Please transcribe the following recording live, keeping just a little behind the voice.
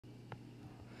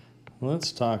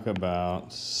Let's talk about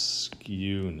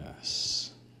skewness.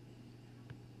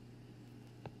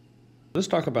 Let's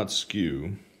talk about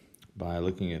skew by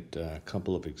looking at a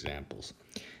couple of examples.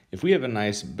 If we have a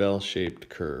nice bell-shaped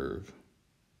curve,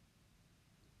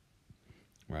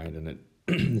 right, and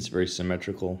it's very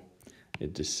symmetrical,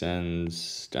 it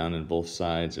descends down in both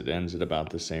sides, it ends at about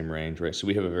the same range, right? So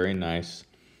we have a very nice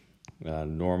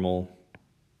normal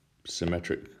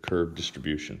symmetric curve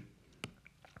distribution.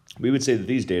 We would say that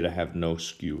these data have no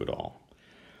skew at all.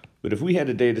 But if we had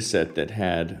a data set that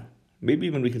had, maybe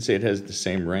even we could say it has the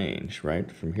same range,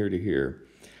 right, from here to here,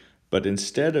 but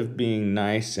instead of being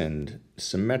nice and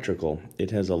symmetrical,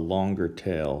 it has a longer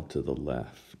tail to the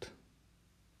left.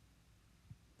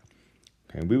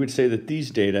 Okay, we would say that these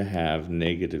data have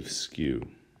negative skew,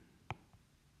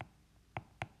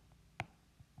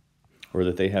 or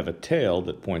that they have a tail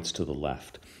that points to the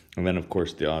left. And then, of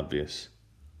course, the obvious,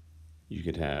 you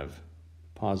could have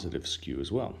positive skew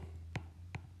as well,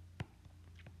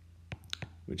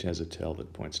 which has a tail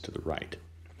that points to the right.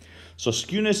 So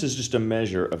skewness is just a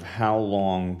measure of how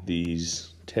long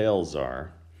these tails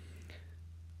are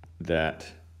that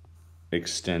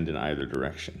extend in either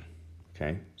direction,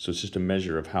 okay? So it's just a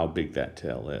measure of how big that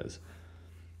tail is.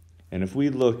 And if we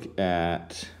look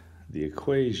at the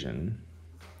equation,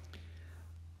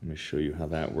 let me show you how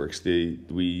that works.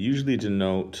 We usually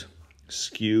denote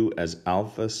skew as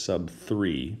alpha sub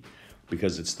 3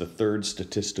 because it's the third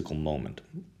statistical moment.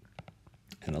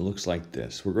 And it looks like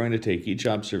this. We're going to take each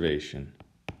observation,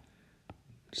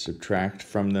 subtract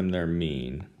from them their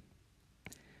mean,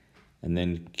 and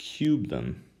then cube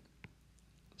them,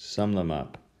 sum them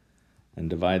up, and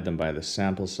divide them by the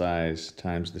sample size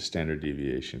times the standard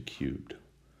deviation cubed.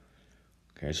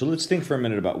 Okay, so let's think for a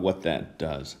minute about what that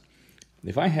does.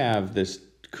 If I have this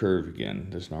curve again,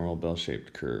 this normal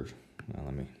bell-shaped curve, well,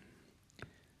 let me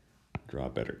draw a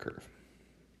better curve.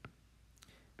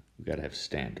 We've got to have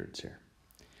standards here.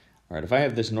 All right, if I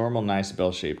have this normal, nice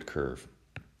bell-shaped curve,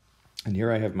 and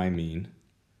here I have my mean,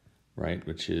 right,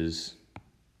 which is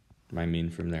my mean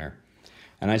from there,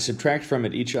 and I subtract from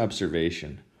it each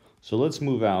observation. So let's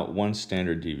move out one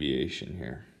standard deviation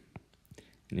here.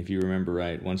 And if you remember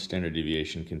right, one standard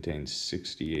deviation contains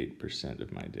 68%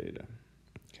 of my data,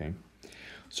 okay?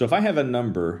 So if I have a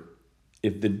number,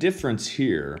 if the difference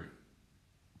here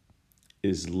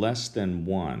is less than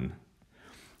 1,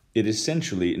 it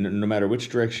essentially, no matter which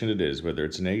direction it is, whether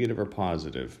it's negative or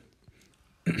positive,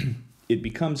 it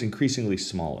becomes increasingly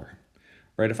smaller,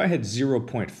 right? If I had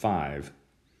 0.5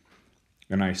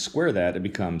 and I square that, it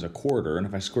becomes a quarter, and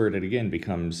if I square it again, it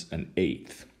becomes an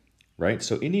eighth, right?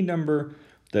 So any number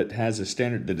that has a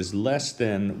standard that is less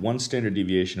than one standard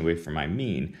deviation away from my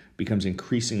mean becomes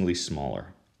increasingly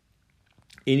smaller.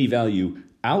 Any value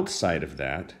outside of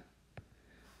that,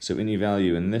 so any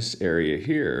value in this area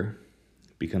here,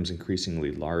 becomes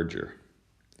increasingly larger.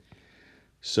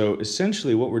 So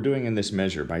essentially what we're doing in this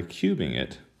measure by cubing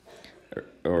it,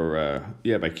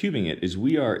 by cubing it, is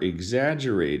we are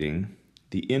exaggerating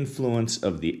the influence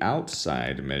of the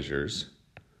outside measures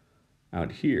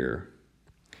out here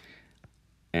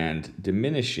and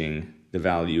diminishing the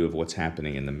value of what's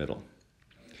happening in the middle.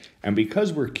 And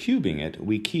because we're cubing it,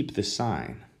 we keep the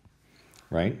sign,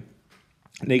 right?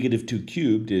 Negative 2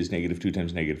 cubed is negative 2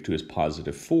 times negative 2 is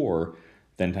positive 4,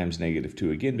 then times negative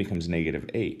 2 again becomes negative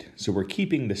 8. So we're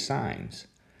keeping the signs.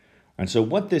 And so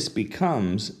what this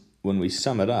becomes when we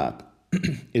sum it up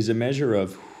is a measure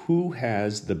of who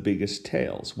has the biggest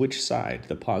tails, which side,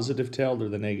 the positive tail or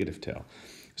the negative tail.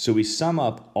 So we sum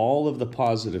up all of the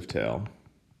positive tail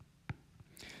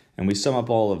and we sum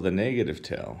up all of the negative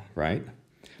tail, right?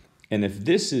 And if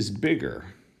this is bigger,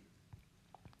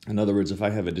 in other words, if I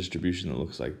have a distribution that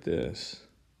looks like this,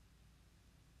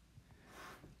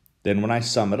 then when I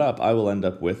sum it up, I will end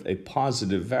up with a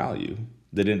positive value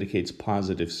that indicates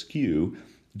positive skew,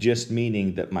 just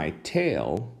meaning that my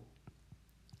tail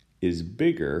is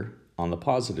bigger on the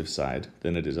positive side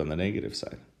than it is on the negative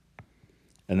side.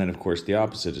 And then, of course, the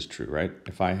opposite is true, right?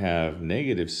 If I have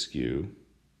negative skew,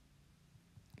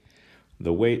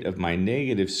 the weight of my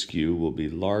negative skew will be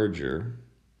larger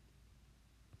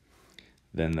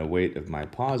than the weight of my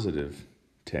positive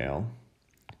tail,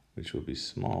 which will be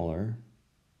smaller.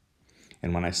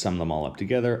 And when I sum them all up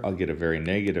together, I'll get a very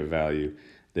negative value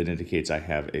that indicates I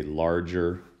have a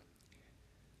larger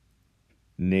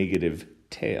negative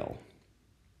tail,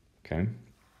 okay?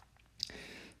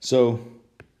 So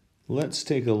let's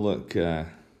take a look,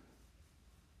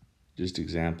 just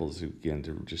examples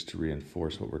again, just to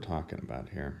reinforce what we're talking about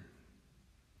here.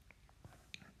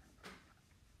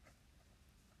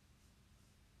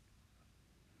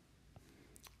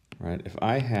 right? If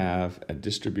I have a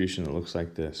distribution that looks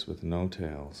like this with no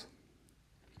tails,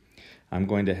 I'm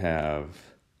going to have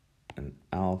an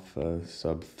alpha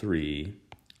sub 3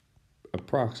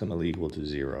 approximately equal to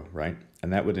 0, right?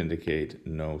 And that would indicate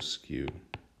no skew.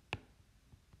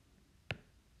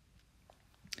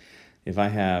 If I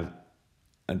have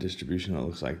a distribution that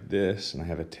looks like this and I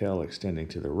have a tail extending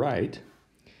to the right,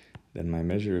 then my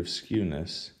measure of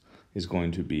skewness is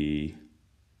going to be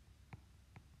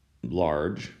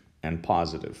large and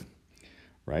positive,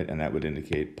 right? And that would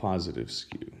indicate positive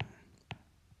skew.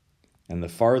 And the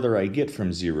farther I get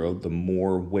from 0, the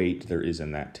more weight there is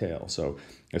in that tail. So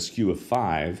a skew of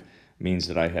 5 means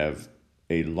that I have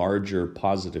a larger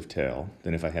positive tail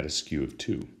than if I had a skew of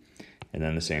 2. And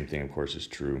then the same thing, of course, is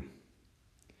true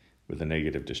with a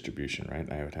negative distribution,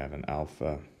 right? I would have an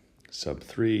alpha sub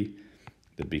 3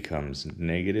 that becomes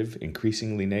negative,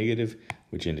 increasingly negative,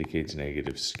 which indicates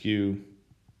negative skew.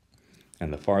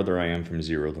 And the farther I am from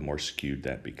 0, the more skewed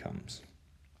that becomes.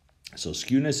 So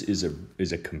skewness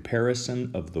is a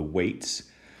comparison of the weights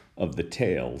of the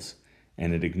tails,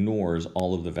 and it ignores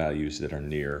all of the values that are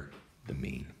near the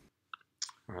mean.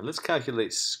 All right, let's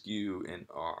calculate skew in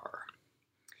R.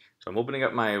 So I'm opening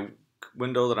up my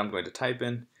window that I'm going to type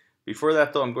in. Before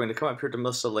that, though, I'm going to come up here to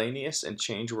Miscellaneous and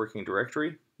change working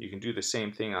directory. You can do the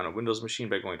same thing on a Windows machine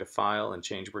by going to File and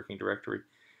change working directory.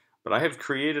 But I have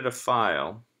created a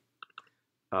file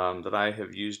that I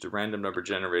have used a random number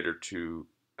generator to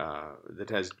that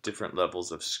has different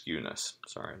levels of skewness.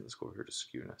 Sorry, let's go over here to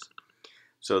skewness.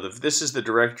 So this is the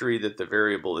directory that the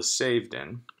variable is saved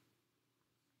in.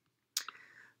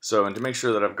 So, and to make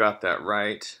sure that I've got that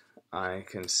right, I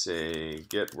can say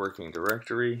get working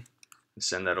directory and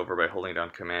send that over by holding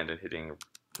down Command and hitting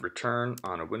return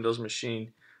on a Windows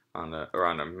machine. Or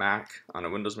on a Mac, on a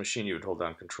Windows machine, you would hold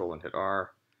down Control and hit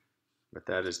R, but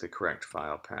that is the correct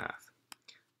file path.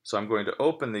 So I'm going to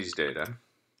open these data.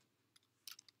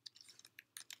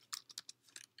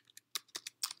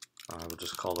 I will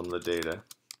just call them the data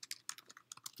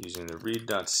using the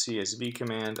read.csv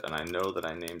command, and I know that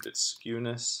I named it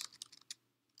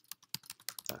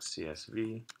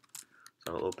skewness.csv.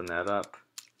 So I'll open that up,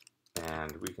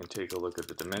 and we can take a look at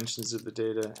the dimensions of the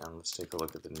data, and let's take a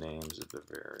look at the names of the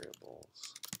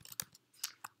variables.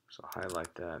 So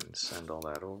highlight that and send all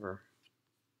that over.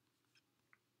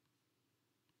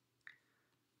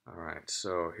 All right,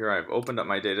 so here I've opened up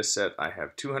my data set. I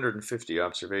have 250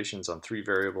 observations on 3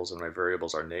 variables, and my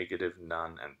variables are negative,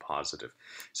 none, and positive.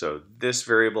 So this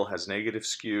variable has negative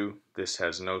skew, this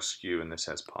has no skew, and this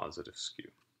has positive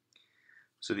skew.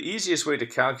 So the easiest way to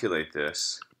calculate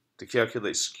this, to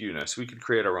calculate skewness, we could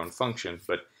create our own function,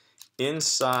 but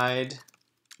inside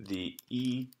the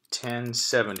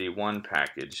E1071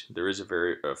 package, there is a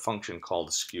function called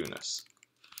skewness.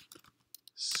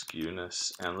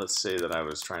 And let's say that I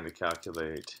was trying to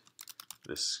calculate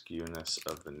the skewness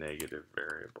of the negative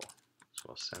variable. So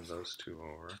I'll send those two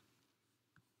over.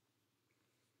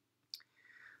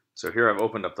 So here I've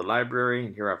opened up the library,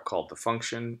 and here I've called the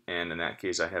function, and in that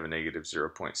case I have a negative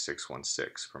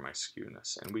 0.616 for my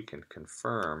skewness. And we can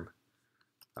confirm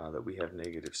that we have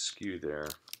negative skew there.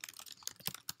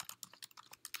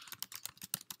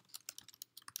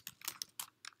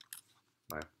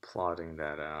 By plotting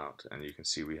that out, and you can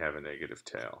see we have a negative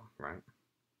tail, right?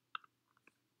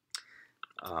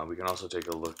 We can also take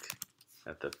a look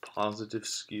at the positive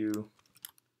skew.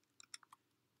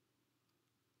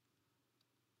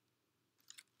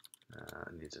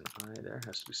 It needs an I there,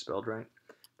 has to be spelled right.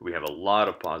 But we have a lot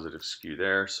of positive skew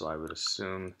there, so I would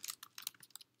assume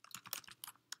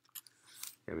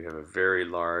we have a very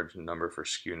large number for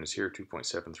skewness here,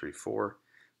 2.734,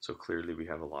 so clearly we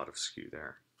have a lot of skew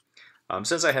there.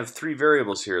 Since I have 3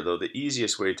 variables here, though, the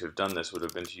easiest way to have done this would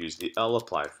have been to use the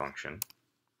lapply function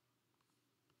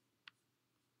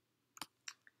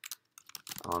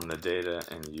on the data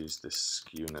and use the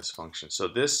skewness function. So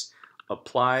this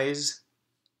applies,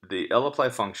 the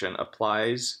lapply function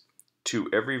applies to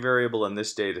every variable in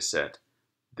this data set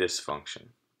this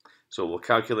function. So we'll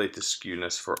calculate the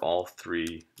skewness for all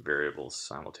 3 variables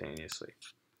simultaneously.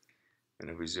 And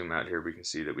if we zoom out here, we can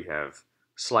see that we have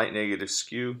slight negative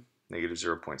skew, negative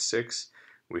 0.6.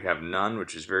 We have none,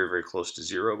 which is very, very close to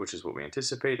 0, which is what we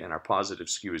anticipate, and our positive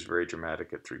skew is very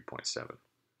dramatic at 3.7.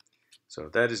 So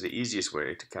that is the easiest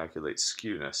way to calculate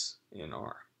skewness in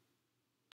R.